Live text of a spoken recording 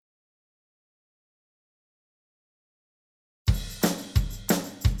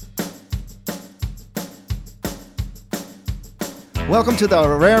Welcome to the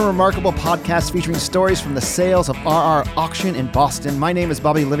Rare and Remarkable podcast featuring stories from the sales of RR Auction in Boston. My name is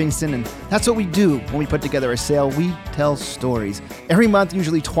Bobby Livingston, and that's what we do when we put together a sale. We tell stories. Every month,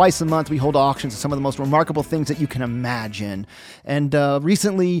 usually twice a month, we hold auctions of some of the most remarkable things that you can imagine. And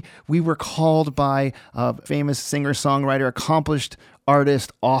recently, we were called by a famous singer-songwriter, accomplished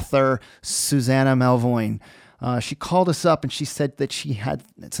artist, author, Susanna Melvoin. She called us up and she said that she had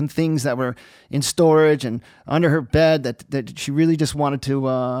some things that were in storage and under her bed that she really just wanted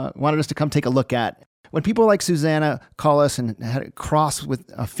us to come take a look at. When people like Susanna call us and had a cross with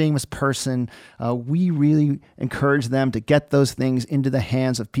a famous person, we really encourage them to get those things into the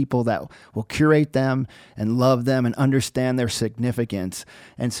hands of people that will curate them and love them and understand their significance.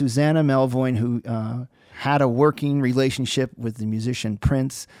 And Susanna Melvoin, who had a working relationship with the musician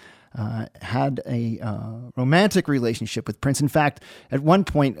Prince, had a romantic relationship with Prince. In fact, at one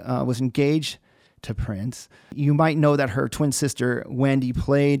point was engaged to Prince. You might know that her twin sister, Wendy,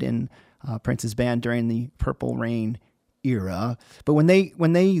 played in Prince's band during the Purple Rain era. But when they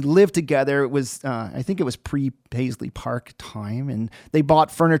lived together, it was, I think it was pre-Paisley Park time, and they bought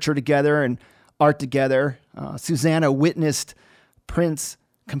furniture together and art together. Susanna witnessed Prince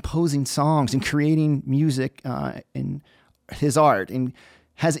composing songs and creating music in his art, and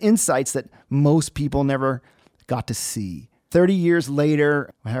has insights that most people never got to see. 30 years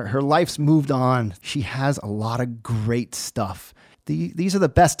later, her life's moved on. She has a lot of great stuff. These are the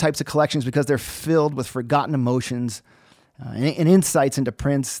best types of collections because they're filled with forgotten emotions and insights into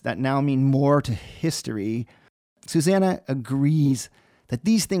Prince that now mean more to history. Susanna agrees that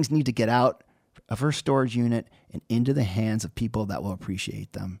these things need to get out of her storage unit and into the hands of people that will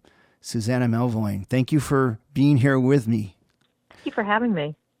appreciate them. Susanna Melvoin, thank you for being here with me. Thank you for having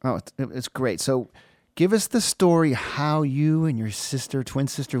me. Oh, it's great. So give us the story how you and your twin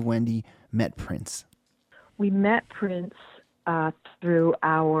sister Wendy, met Prince. We met Prince through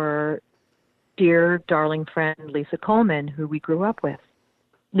our dear, darling friend, Lisa Coleman, who we grew up with.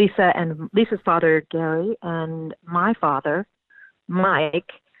 Lisa's father, Gary, and my father,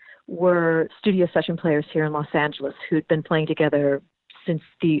 Mike, were studio session players here in Los Angeles who'd been playing together since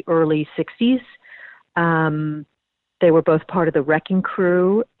the early 60s. They were both part of the Wrecking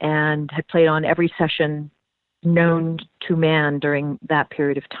Crew and had played on every session known to man during that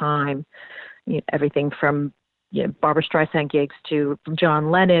period of time. Everything from Barbra Streisand gigs to from John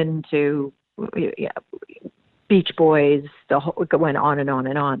Lennon to Beach Boys. It went on and on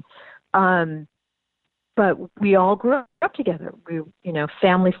and on. But we all grew up together. We,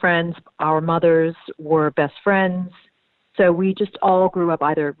 family friends. Our mothers were best friends. So we just all grew up.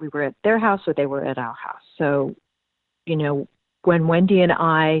 Either we were at their house or they were at our house. So, when Wendy and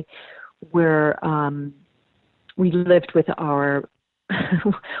I were, we lived with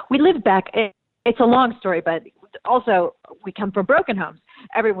we lived back, it's a long story, but also we come from broken homes.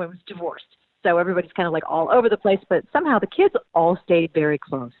 Everyone was divorced. So everybody's kind of like all over the place, but somehow the kids all stayed very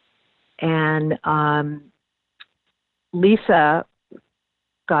close. And Lisa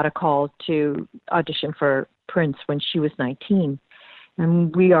got a call to audition for Prince when she was 19.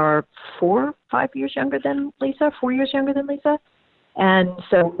 And we are 4 or 5 years younger than Lisa, 4 years younger than Lisa. And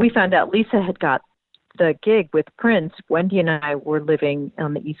so we found out Lisa had got the gig with Prince. Wendy and I were living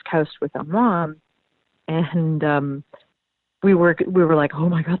on the East Coast with our mom. And we were like, oh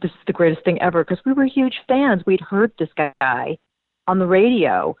my God, this is the greatest thing ever. Because we were huge fans. We'd heard this guy on the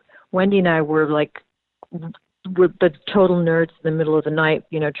radio. Wendy and I were like, we're the total nerds in the middle of the night,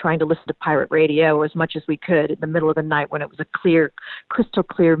 trying to listen to pirate radio as much as we could in the middle of the night when it was a clear, crystal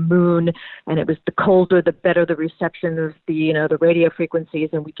clear moon, and it was the colder, the better the reception of the radio frequencies,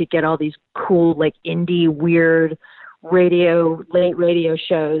 and we could get all these cool, like indie, weird late radio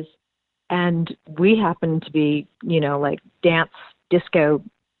shows. And we happened to be, like dance disco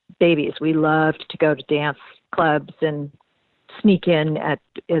babies. We loved to go to dance clubs and sneak in as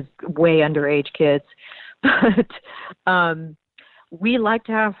way underage kids. But we like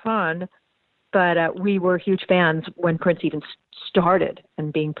to have fun, but we were huge fans when Prince even started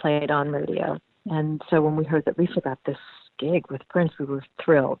and being played on radio. And so when we heard that Lisa got this gig with Prince, we were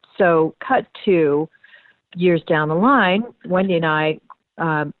thrilled. So cut 2 years down the line, Wendy and I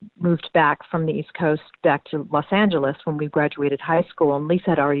moved back from the East Coast back to Los Angeles when we graduated high school, and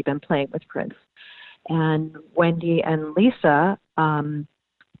Lisa had already been playing with Prince. And Wendy and Lisa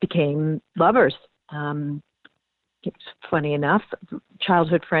became lovers. It's funny enough,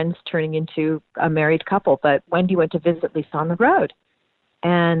 childhood friends turning into a married couple, but Wendy went to visit Lisa on the road.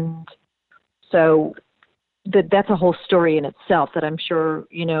 And so that's a whole story in itself that I'm sure,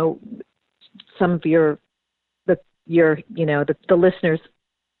 some of the listeners,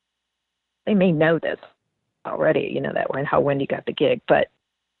 they may know this, already, that when how Wendy got the gig, but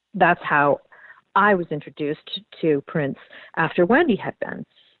that's how I was introduced to Prince after Wendy had been.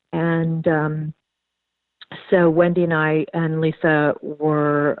 And so Wendy and I and Lisa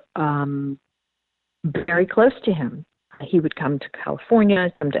were very close to him. He would come to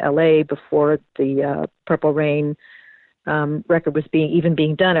California, come to LA before the Purple Rain record was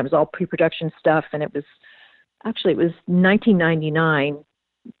being done. It was all pre-production stuff, and it was 1999.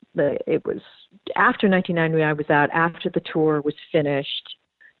 It was after 1999 I was out, after the tour was finished.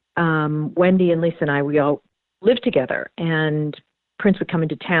 Wendy and Lisa and I, we all lived together, and Prince would come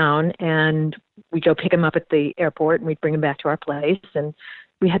into town, and we'd go pick him up at the airport, and we'd bring him back to our place. And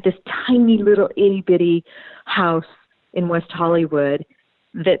we had this tiny little itty-bitty house in West Hollywood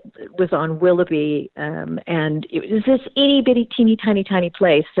that was on Willoughby, and it was this itty-bitty, teeny, tiny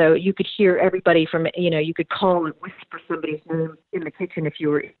place. So you could hear everybody from, you could call and whisper somebody's name in the kitchen if you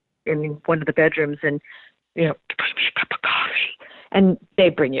were in one of the bedrooms, and, bring me a cup of coffee. And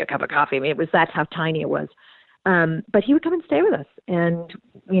they'd bring you a cup of coffee. I mean, that's how tiny it was. But he would come and stay with us. And,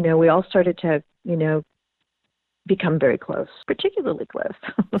 we all started to, become very close, particularly close.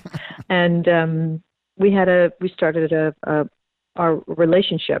 And we started our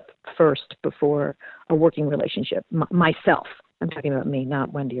relationship first before a working relationship. Myself, I'm talking about me,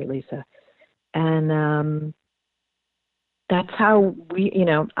 not Wendy or Lisa. And that's how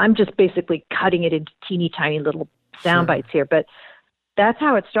I'm just basically cutting it into teeny tiny little sound bites here, but that's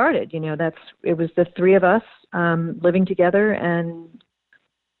how it started. It was the three of us living together, and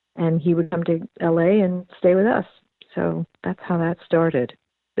he would come to LA and stay with us. So that's how that started.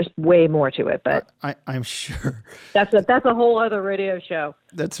 There's way more to it, but I'm sure that's a whole other radio show.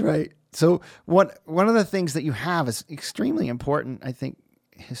 That's right. So one of the things that you have is extremely important, I think,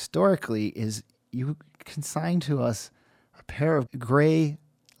 historically, is you consigned to us a pair of gray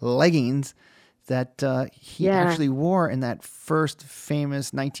leggings that he actually wore in that first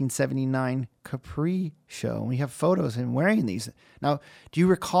famous 1979 Capri show. And we have photos of him wearing these. Now, do you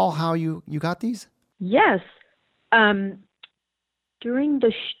recall how you got these? Yes. During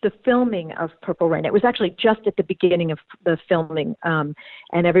the filming of Purple Rain, it was actually just at the beginning of the filming, and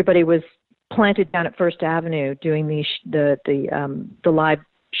everybody was planted down at First Avenue doing the live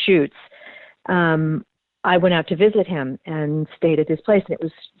shoots. I went out to visit him and stayed at his place, and it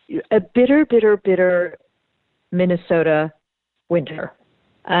was a bitter Minnesota winter.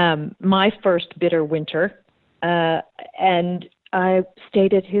 My first bitter winter, and I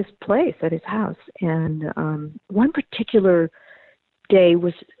stayed at his place, at his house, and one particular day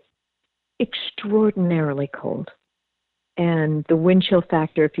was extraordinarily cold. And the wind chill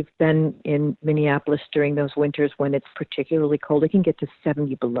factor, if you've been in Minneapolis during those winters when it's particularly cold, it can get to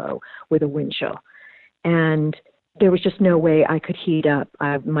 70 below with a wind chill. And there was just no way I could heat up.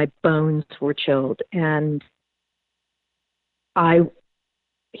 My bones were chilled. And his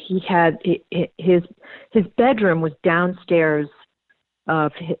bedroom was downstairs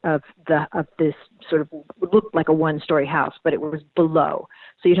of this sort of looked like a one-story house, but it was below.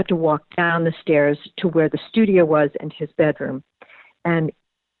 So you'd have to walk down the stairs to where the studio was and his bedroom. And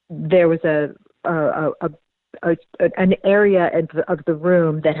there was an area of the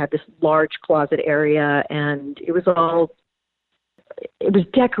room that had this large closet area, and it was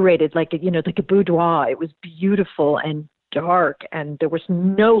decorated like a boudoir. It was beautiful and dark, and there was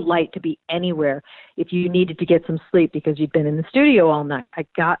no light to be anywhere if you needed to get some sleep because you'd been in the studio all night. I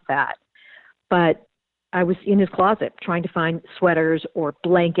got that. But I was in his closet trying to find sweaters or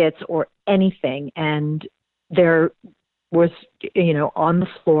blankets or anything, and there was, on the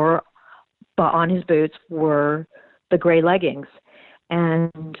floor, but on his boots were the gray leggings.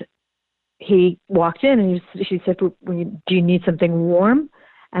 And he walked in and she said, "Do you need something warm?"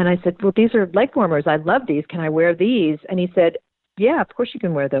 And I said, "Well, these are leg warmers. I love these. Can I wear these?" And he said, "Yeah, of course you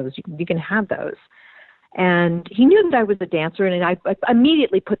can wear those. You can have those." And he knew that I was a dancer, and I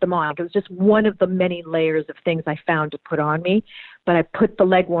immediately put them on. It was just one of the many layers of things I found to put on me. But I put the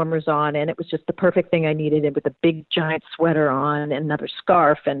leg warmers on, and it was just the perfect thing I needed, and with a big giant sweater on and another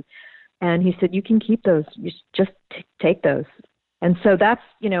scarf. And he said, "You can keep those. You just take those." And so that's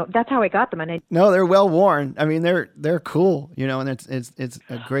how I got them. And no, they're well worn. I mean, they're cool, and it's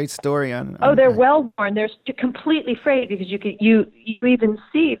a great story on. They're well worn. They're completely frayed because you even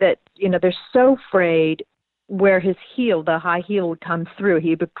see that, they're so frayed where his heel, the high heel, would come through.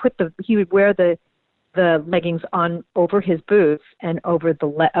 He would wear the leggings on over his boots and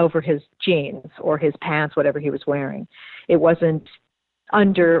over his jeans or his pants, whatever he was wearing. It wasn't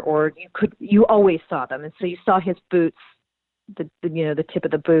under, or you always saw them. And so you saw his boots, the tip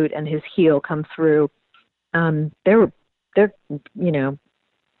of the boot and his heel come through. They're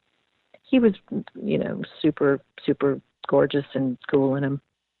he was, super, super gorgeous and cool in him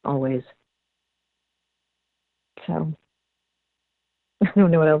always. So I don't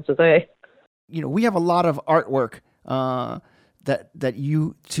know what else to say. We have a lot of artwork that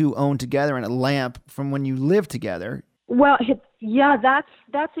you two own together, and a lamp from when you lived together. Well, yeah,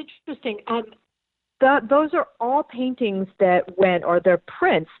 that's interesting. Those are all paintings that they're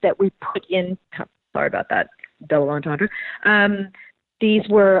prints that we put in. Sorry about that, double entendre. These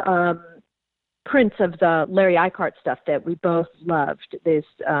were prints of the Larry Eichart stuff that we both loved. This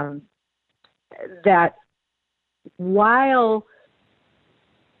that while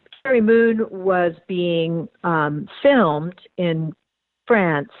Cherry Moon was being filmed in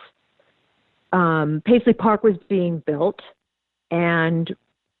France, Paisley Park was being built, and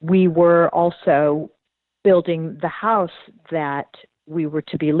we were also building the house that we were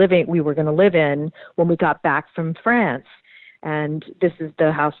going to live in when we got back from France. And this is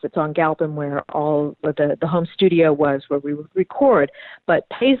the house that's on Galpin where all of the home studio was, where we would record. But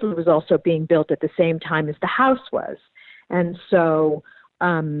Paisley was also being built at the same time as the house was. And so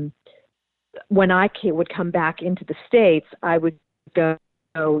when I would come back into the States, I would go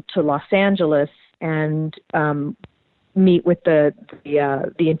to Los Angeles and meet with the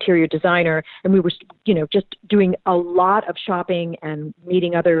interior designer, and we were just doing a lot of shopping and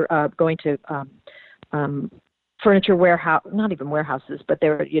meeting other going to furniture warehouse, not even warehouses, but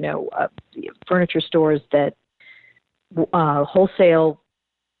there were furniture stores that wholesale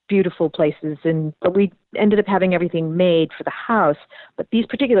beautiful places, but we ended up having everything made for the house. But these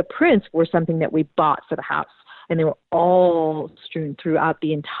particular prints were something that we bought for the house, and they were all strewn throughout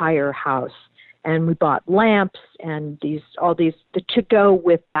the entire house. And we bought lamps and to go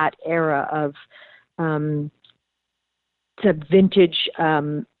with that era of the vintage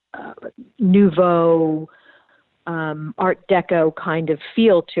nouveau Art Deco kind of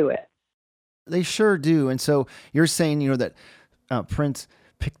feel to it. They sure do. And so you're saying, that Prince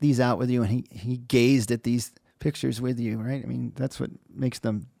picked these out with you, and he gazed at these pictures with you, right? I mean, that's what makes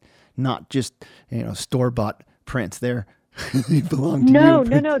them not just, store-bought prints. They belong to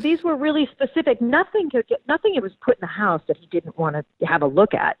you. No. These were really specific. Nothing it was put in the house that he didn't want to have a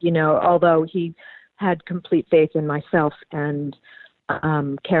look at, although he had complete faith in myself and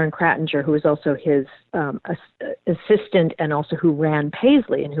Karen Krattinger, who was also his assistant and also who ran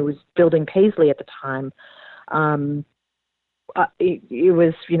Paisley and who was building Paisley at the time. It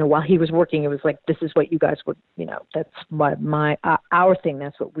was, while he was working, it was like, this is what you guys would, that's our thing.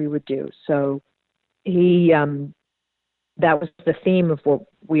 That's what we would do. So he, that was the theme of what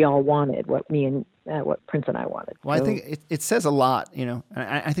we all wanted, what Prince and I wanted. Well, so, I think it says a lot,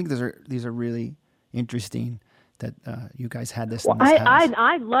 I think these are really interesting that you guys had this. Well, in this house.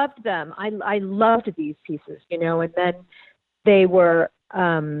 I loved them. I loved these pieces, and then they were,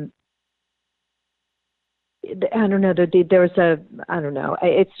 I don't know. There was I don't know.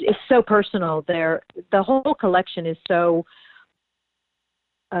 It's so personal. The whole collection is so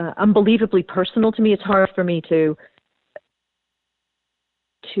unbelievably personal to me. It's hard for me to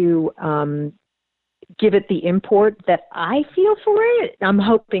give it the import that I feel for it. I'm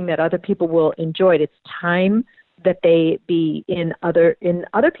hoping that other people will enjoy it. It's time that they be in other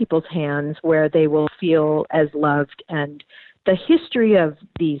people's hands where they will feel as loved, and the history of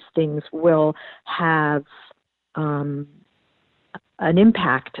these things will have an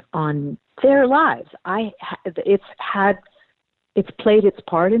impact on their lives. It's played its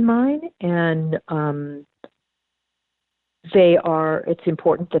part in mine, and it's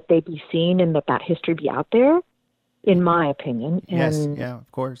important that they be seen and that history be out there, in my opinion. Yes, and yeah,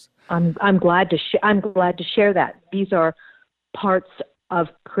 of course. I'm glad to share that. These are parts of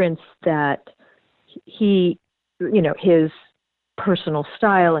Prince that he, his personal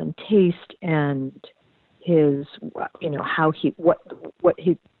style and taste, and his, how what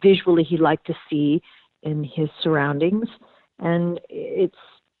he visually he liked to see in his surroundings, and it's,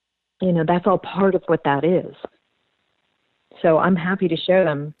 that's all part of what that is. So I'm happy to share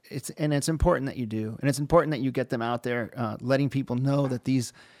them. It's important that you do, and it's important that you get them out there, letting people know that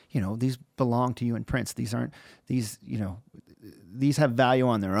these belong to you and Prince. These have value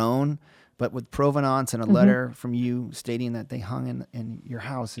on their own, but with provenance and a letter from you stating that they hung in your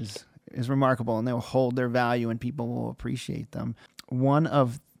house is remarkable, and they will hold their value, and people will appreciate them. One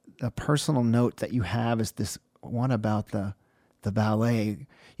of the personal note that you have is this one about the ballet.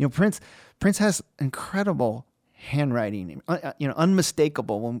 Prince has incredible handwriting,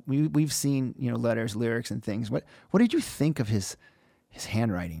 unmistakable. When we've seen, letters, lyrics, and things. What did you think of his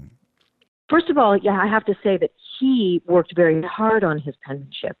handwriting? First of all, I have to say that he worked very hard on his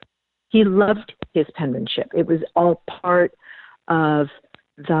penmanship. He loved his penmanship. It was all part of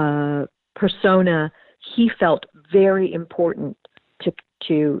the persona he felt very important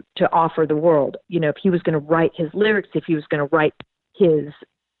to offer the world. If he was going to write his lyrics, if he was going to write his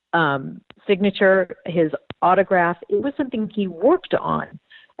signature, his autograph, it was something he worked on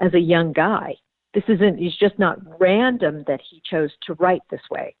as a young guy. It's just not random that he chose to write this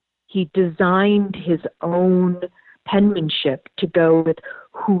way. He designed his own penmanship to go with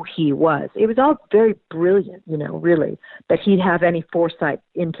who he was. It was all very brilliant, really, that he'd have any foresight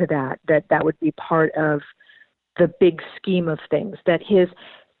into that would be part of the big scheme of things, that his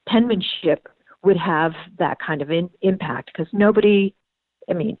penmanship would have that kind of impact, because nobody,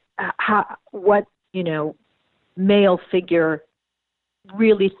 what male figure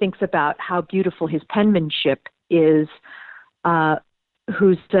really thinks about how beautiful his penmanship is,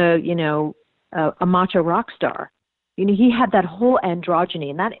 who's a macho rock star. He had that whole androgyny,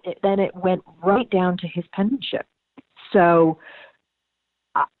 and then it went right down to his penmanship. So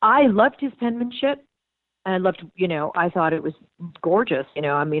I loved his penmanship. And I loved, I thought it was gorgeous.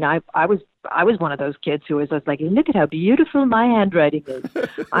 I was one of those kids who was like, look at how beautiful my handwriting is.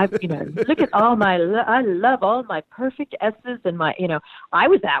 Look at I love all my perfect S's and I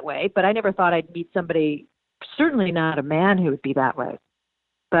was that way, but I never thought I'd meet somebody, certainly not a man who would be that way.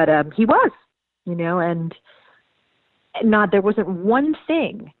 But he was, and there wasn't one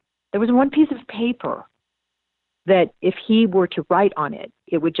thing, there wasn't one piece of paper that if he were to write on it,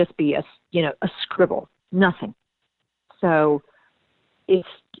 it would just be a scribble. Nothing. So I've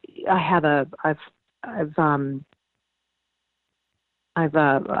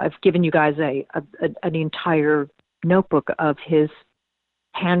given you guys an entire notebook of his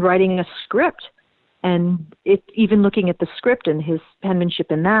handwriting a script, and even looking at the script and his penmanship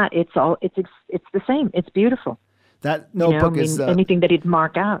in that, it's the same. It's beautiful. That notebook is anything that he'd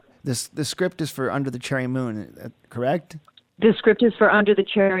mark out. The script is for Under the Cherry Moon, correct? The script is for Under the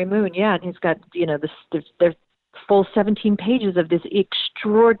Cherry Moon, yeah, and he's got, there's full 17 pages of this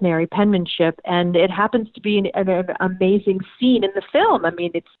extraordinary penmanship, and it happens to be an amazing scene in the film.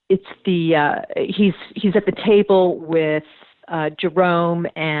 It's he's at the table with Jerome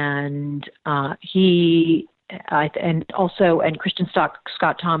and Kristen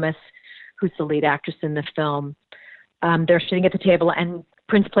Scott Thomas, who's the lead actress in the film. They're sitting at the table, and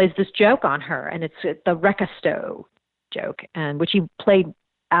Prince plays this joke on her, and it's the Wreck-a-Stow joke, and which he played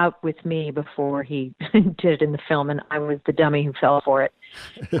out with me before he did it in the film, and I was the dummy who fell for it.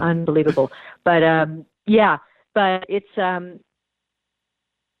 Unbelievable. But but it's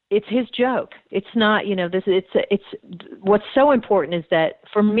his joke. It's not, it's what's so important is that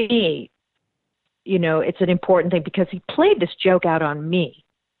for me, it's an important thing because he played this joke out on me,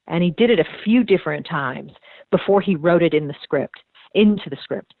 and he did it a few different times before he wrote it into the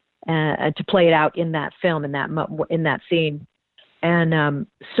script. To play it out in that film, in that scene, and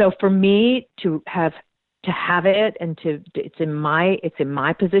so for me to have it and it's in my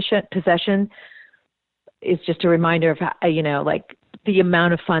possession is just a reminder of how, the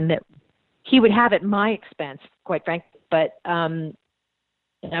amount of fun that he would have at my expense, quite frankly. But I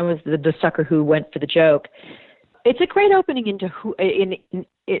was the sucker who went for the joke. It's a great opening into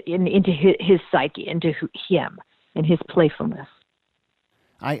into his psyche, into him and his playfulness.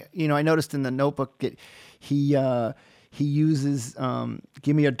 I noticed in the notebook he uses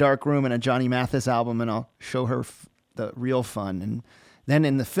 "Give Me a Dark Room" and a Johnny Mathis album, and I'll show her the real fun. And then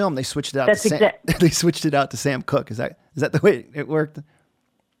in the film they switched it out. They switched it out to Sam Cooke. Is that the way it worked?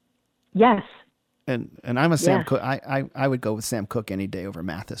 Yes. And I'm a Sam Cooke. I would go with Sam Cooke any day over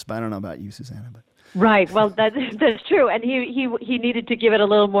Mathis, but I don't know about you, Susanna. But right. Well, that's true. And he needed to give it a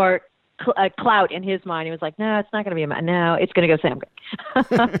little more clout in his mind. He was like, no, it's not going to be a man. No, it's going to go Sam Cooke.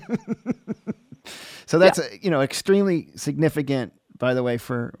 So that's extremely significant, by the way,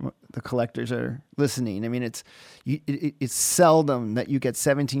 for the collectors that are listening. It's seldom that you get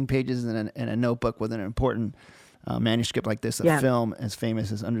 17 pages in a notebook with an important manuscript like this, a film as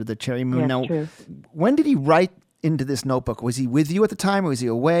famous as Under the Cherry Moon. Now, true. When did he write into this notebook? Was he with you at the time, or was he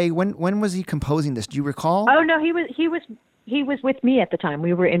away? When was he composing this? Do you recall? Oh no, he was with me at the time.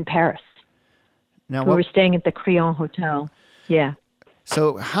 We were in Paris. Now, we were staying at the Crillon Hotel. Yeah.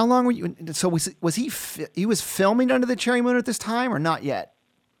 So how long were you? So was he was filming Under the Cherry Moon at this time, or not yet?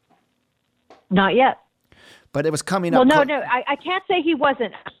 Not yet. But it was coming up. Well, no, I can't say he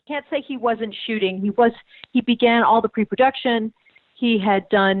wasn't. I can't say he wasn't shooting. He began all the pre-production. He had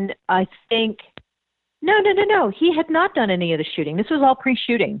done, I think. No. He had not done any of the shooting. This was all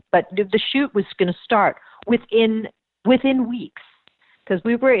pre-shooting, but the shoot was going to start within weeks, because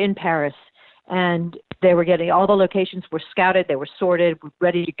we were in Paris. And they were getting, all the locations were scouted, they were sorted,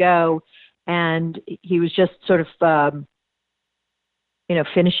 ready to go. And he was just sort of,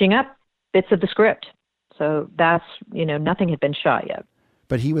 finishing up bits of the script. So that's, nothing had been shot yet.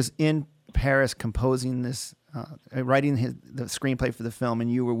 But he was in Paris composing this, writing the screenplay for the film,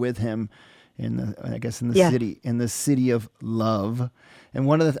 and you were with him in the city of love. And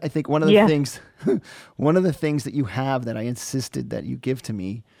one of the things, one of the things that you have that I insisted that you give to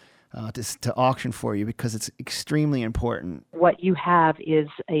me to auction for you, because it's extremely important. What you have is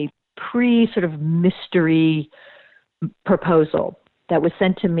a sort of mystery proposal that was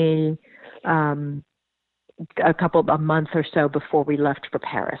sent to me a month or so before we left for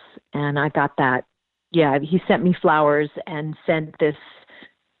Paris. And I got that. Yeah, he sent me flowers and sent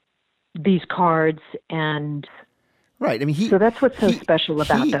these cards, and right. I mean, so that's what's so special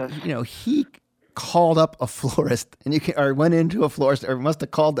about those. He called up a florist, or went into a florist, or must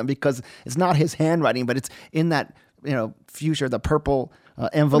have called them, because it's not his handwriting, but it's in that fuchsia, the purple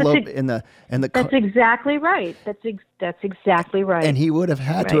envelope in the. That's exactly right. That's exactly right. And he would have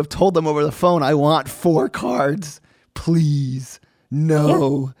had to have told them over the phone, "I want 4 cards, please.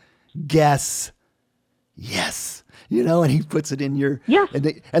 No, guess, yes." And he puts it in your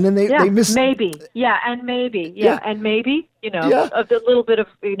and then they miss maybe and maybe and maybe a little bit of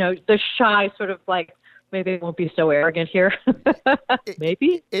the shy sort of like, maybe it won't be so arrogant here.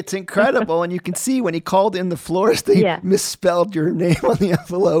 Maybe it's incredible, and you can see when he called in the florist, they misspelled your name on the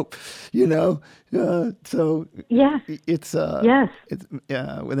envelope. So it's it's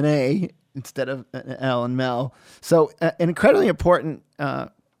with an A instead of an L in Mel. So an incredibly important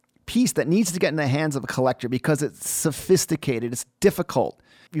piece that needs to get in the hands of a collector, because it's sophisticated, it's difficult.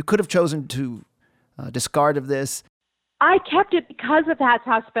 You could have chosen to discard of this. I kept it because of that's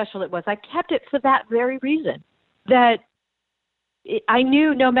how special it was. I kept it for that very reason, that I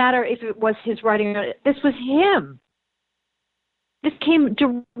knew no matter if it was his writing, this was him. This came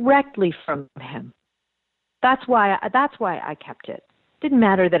directly from him. That's why I kept it. Didn't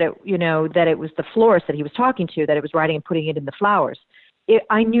matter that it was the florist that he was talking to, that it was writing and putting it in the flowers.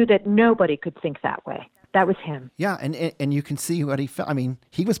 I knew that nobody could think that way. That was him. Yeah, and you can see what he felt. I mean,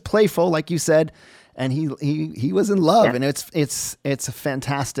 he was playful, like you said, and he was in love, and it's a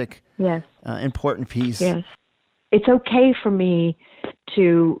fantastic, important piece. Yes, it's okay for me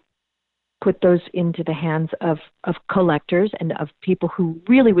to put those into the hands of collectors and of people who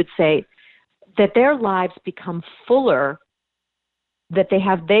really would say that their lives become fuller. That they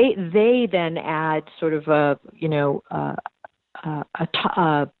then add sort of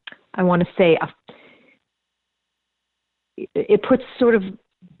I want to say it puts sort of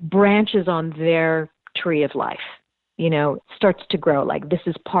branches on their tree of life. It starts to grow. Like, this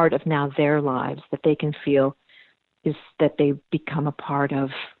is part of now their lives that they can feel is that they become a part of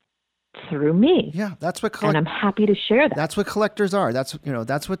through me. Yeah, that's what. And I'm happy to share that. That's what collectors are. That's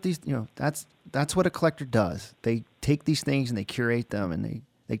what these. That's what a collector does. They take these things and they curate them, and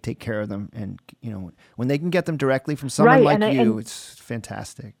they take care of them, and when they can get them directly from someone like you, it's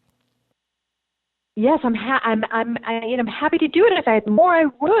fantastic. Yes, I'm happy to do it. If I had more, I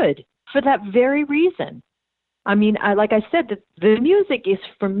would, for that very reason. I mean, like I said, the music is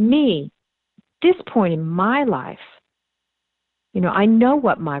for me. This point in my life, I know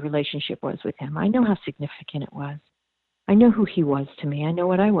what my relationship was with him. I know how significant it was. I know who he was to me. I know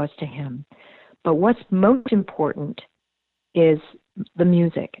what I was to him. But what's most important is the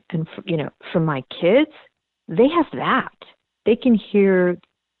music. And for my kids, they have that. They can hear,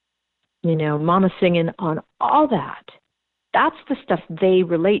 Mama singing on all that. That's the stuff they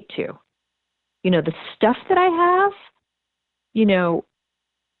relate to. The stuff that I have,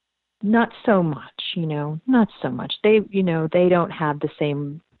 not so much, not so much. They don't have the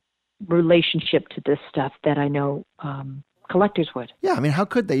same relationship to this stuff that I know collectors would. Yeah, I mean, how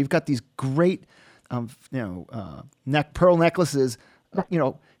could they? You've got these great, pearl necklaces,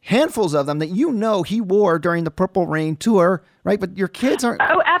 handfuls of them that he wore during the Purple Rain tour, right? But your kids aren't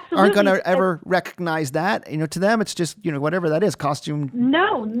going to ever recognize that. To them, it's just whatever that is, costume.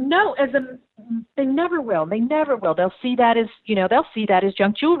 No, they never will. They never will. They'll see that as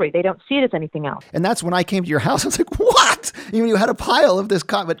junk jewelry. They don't see it as anything else. And that's when I came to your house. I was like, what? You had a pile of this,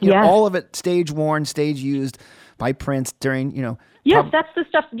 but all of it stage worn, stage used by Prince during Yes, that's the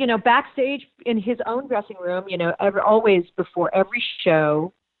stuff, backstage in his own dressing room, always before every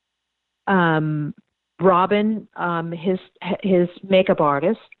show. Robin, his makeup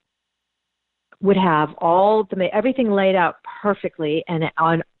artist, would have everything laid out perfectly, and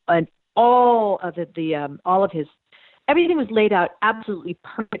on all of everything was laid out absolutely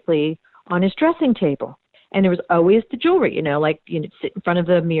perfectly on his dressing table. And there was always the jewelry, sit in front of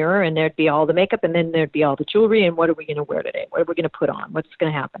the mirror, and there'd be all the makeup, and then there'd be all the jewelry. And what are we going to wear today? What are we going to put on? What's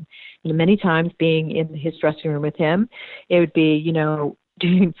going to happen? Many times being in his dressing room with him, it would be,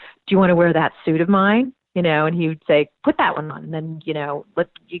 do you want to wear that suit of mine? And he would say, put that one on. And then,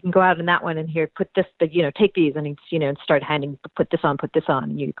 you can go out in that one and here, put this, take these. And he'd, start handing, put this on,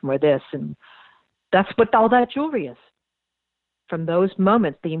 and you can wear this. And that's what all that jewelry is. From those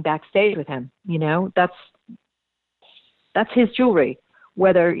moments being backstage with him, that's his jewelry.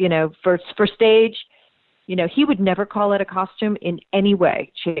 Whether, for stage, he would never call it a costume in any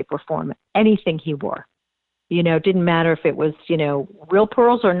way, shape, or form. Anything he wore, didn't matter if it was, real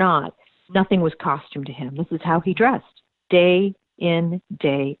pearls or not. Nothing was costume to him. This is how he dressed, day in,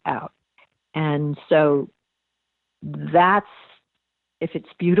 day out. And so that's, if it's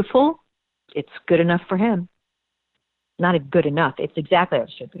beautiful, it's good enough for him. Not good enough. It's exactly how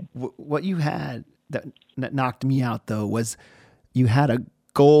it should be. What you had that knocked me out, though, was you had a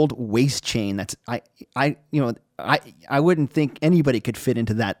gold waist chain. That's I wouldn't think anybody could fit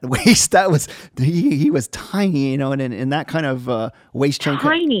into that waist. That was he was tiny, and that kind of waist chain.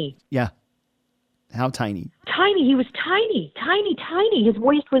 Tiny. Yeah. How tiny? Tiny. He was tiny. His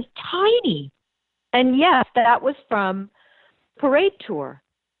waist was tiny. And yes, that was from Parade Tour,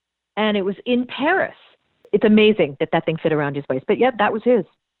 and it was in Paris. It's amazing that thing fit around his waist. But yeah, that was his.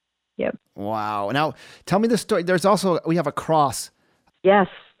 Yep. Wow. Now, tell me the story. We have a cross. Yes.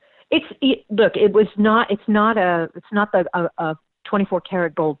 It's not a 24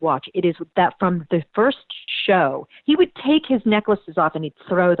 karat gold watch. It is that from the first show, he would take his necklaces off and he'd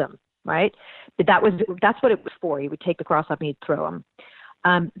throw them, right? That's what it was for. He would take the cross off and he'd throw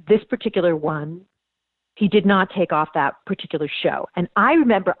them. This particular one, he did not take off that particular show. And I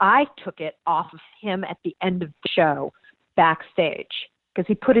remember I took it off of him at the end of the show backstage because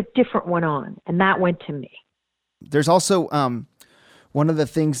he put a different one on, and that went to me. There's also one of the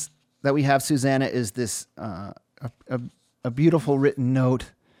things that we have, Susanna, is this a beautiful written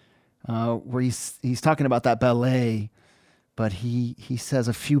note where he's talking about that ballet, but he says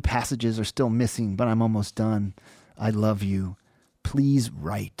a few passages are still missing, but I'm almost done. I love you. Please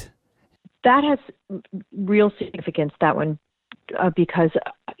write. That has real significance, that one, because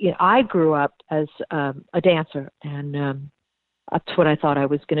I grew up as a dancer, and that's what I thought I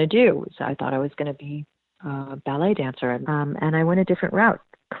was going to do. I thought I was going to be a ballet dancer, and I went a different route.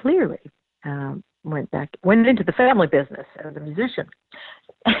 Clearly, went into the family business as a musician,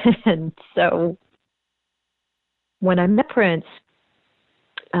 and so when I met Prince,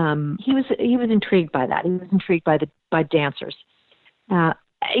 he was intrigued by that. He was intrigued by dancers.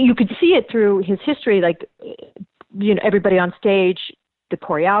 You could see it through his history, like, everybody on stage, the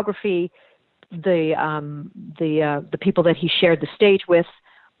choreography, the people that he shared the stage with.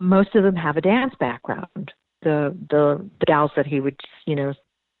 Most of them have a dance background. The gals that he would,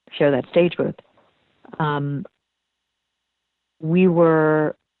 share that stage with.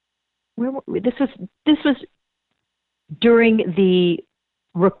 This was during the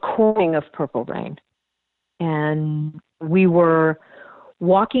recording of Purple Rain, and we were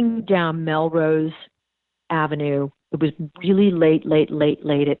walking down Melrose Avenue. It was really late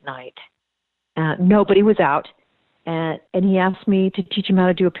at night. Nobody was out, and he asked me to teach him how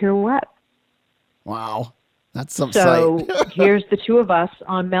to do a pirouette. Wow, that's some so sight. Here's the two of us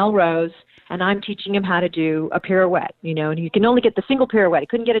on Melrose, and I'm teaching him how to do a pirouette, and you can only get the single pirouette. He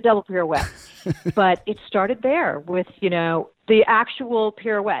couldn't get a double pirouette. But it started there with, the actual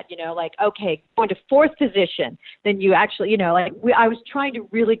pirouette, like, okay, going to fourth position. Then you actually, I was trying to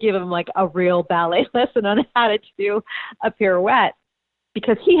really give him like a real ballet lesson on how to do a pirouette,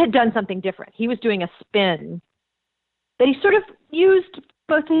 because he had done something different. He was doing a spin that he sort of used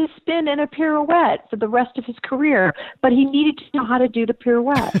both his spin and a pirouette for the rest of his career, but he needed to know how to do the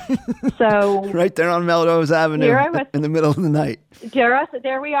pirouette. So right there on Melrose Avenue, here I was, in the middle of the night.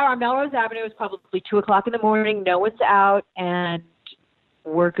 There we are on Melrose Avenue. It's probably 2:00 in the morning. No one's out, and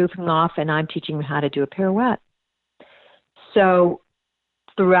we're goofing off, and I'm teaching him how to do a pirouette. So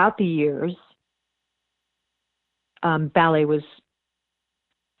throughout the years, ballet was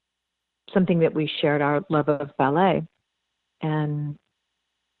something that we shared, our love of ballet. And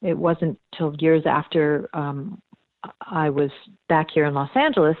it wasn't till years after I was back here in Los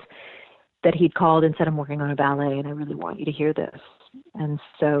Angeles that he'd called and said, I'm working on a ballet and I really want you to hear this. And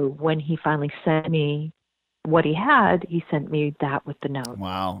so when he finally sent me what he had, he sent me that with the note.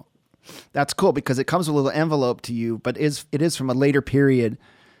 Wow. That's cool because it comes with a little envelope to you, but it is from a later period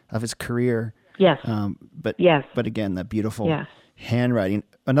of his career. Yes. But again, that beautiful handwriting.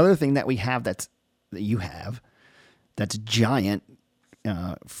 Another thing that we have that you have that's giant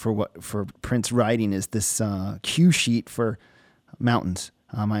for Prince writing is this cue sheet for mountains.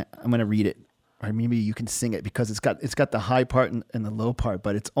 I'm going to read it, or maybe you can sing it because it's got the high part and the low part.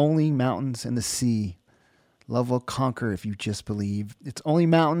 But it's only mountains and the sea, Love will conquer if you just believe. It's only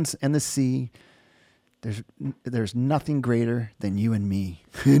mountains and the sea. There's nothing greater than you and me.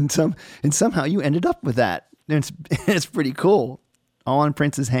 And somehow you ended up with that. And it's pretty cool. All on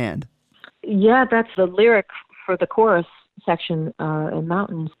Prince's hand. Yeah, that's the lyric for the chorus section in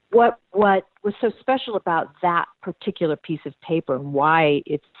Mountains. What was so special about that particular piece of paper and why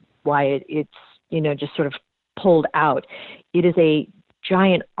it's just sort of pulled out? It is a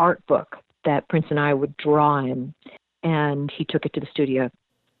giant art book that Prince and I would draw in, and he took it to the studio.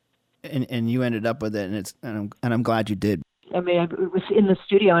 And you ended up with it, and I'm glad you did. I mean, it was in the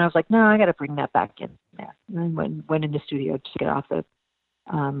studio, and I was like, no, I got to bring that back in there. And then went in the studio to get off the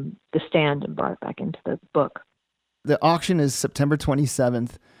stand and brought it back into the book. The auction is September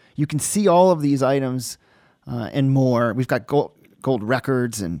 27th. You can see all of these items and more. We've got gold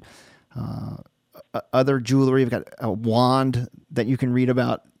records and other jewelry. We've got a wand that you can read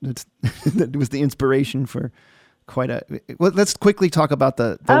about. That was the inspiration for well, let's quickly talk about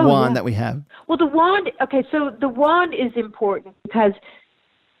the wand that we have. Well, the wand. Okay, so the wand is important because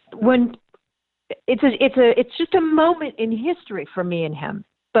when it's just a moment in history for me and him.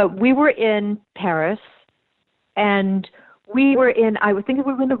 But we were in Paris, and we were in. I would think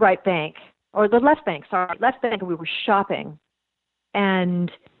we were in the right bank or the left bank. Sorry, left bank. And we were shopping,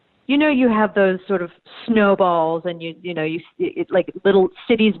 and you have those sort of snowballs, and it's like little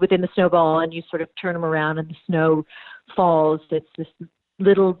cities within the snowball, and you sort of turn them around, and the snow falls. It's this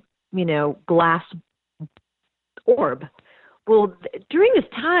little, glass orb. Well, during this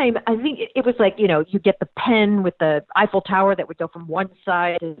time, I think it was like, you get the pen with the Eiffel Tower that would go from one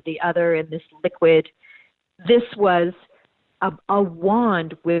side to the other in this liquid. This was a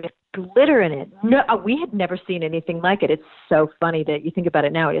wand with glitter in it. No, we had never seen anything like it. It's so funny that you think about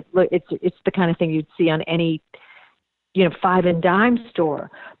it now. It's the kind of thing you'd see on any, five and dime store.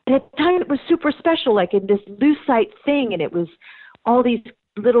 But at the time, it was super special, like in this lucite thing, and it was all these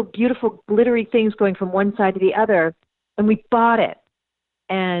little beautiful glittery things going from one side to the other. And we bought it.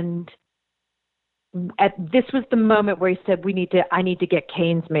 And this was the moment where he said, I need to get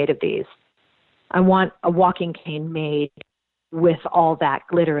canes made of these. I want a walking cane made with all that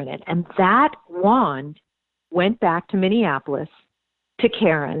glitter in it. And that wand went back to Minneapolis to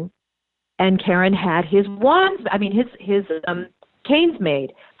Karen, and Karen had his canes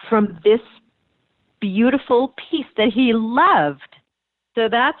made from this beautiful piece that he loved. So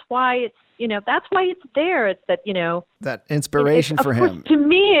that's why it's there. It's that, that inspiration for him. To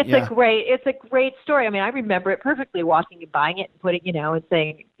me, it's a great story. I mean, I remember it perfectly, walking and buying it and putting, and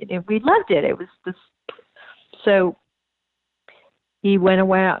saying, we loved it. It was this. So he went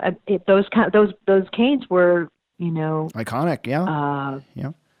away. Those canes were, iconic. Yeah.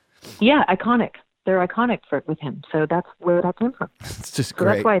 Yeah, iconic. They're iconic with him. So that's where that came from. It's just great.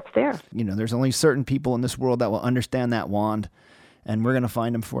 So that's why it's there. There's only certain people in this world that will understand that wand. And we're going to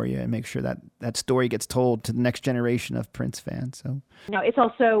find them for you and make sure that story gets told to the next generation of Prince fans. So, it's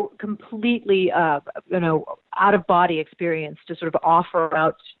also completely, out of body experience to sort of offer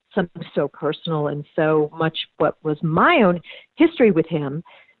out something so personal and so much what was my own history with him.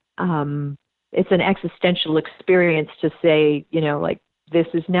 It's an existential experience to say, this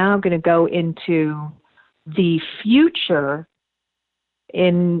is now going to go into the future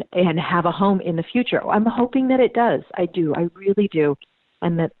and have a home in the future. I'm hoping that it does. I do. I really do.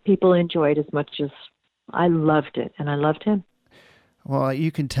 And that people enjoy it as much as I loved it, and I loved him. Well, you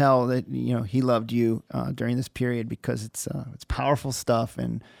can tell that, he loved you during this period because it's powerful stuff.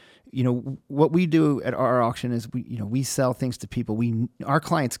 And, what we do at our auction is we sell things to people. Our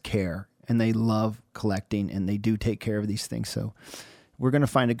clients care, and they love collecting, and they do take care of these things. So we're going to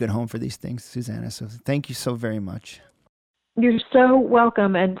find a good home for these things, Susanna. So thank you so very much. You're so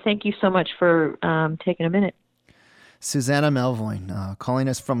welcome, and thank you so much for taking a minute. Susanna Melvoin, calling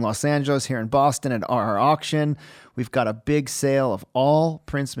us from Los Angeles here in Boston at RR Auction. We've got a big sale of all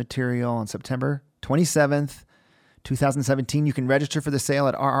Prince material on September 27th, 2017. You can register for the sale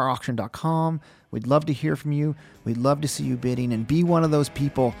at rrauction.com. We'd love to hear from you. We'd love to see you bidding and be one of those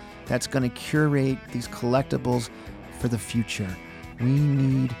people that's going to curate these collectibles for the future. We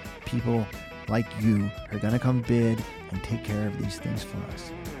need people like you who are going to come bid and take care of these things for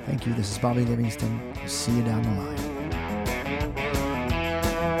us. Thank you. This is Bobby Livingston. We'll see you down the line.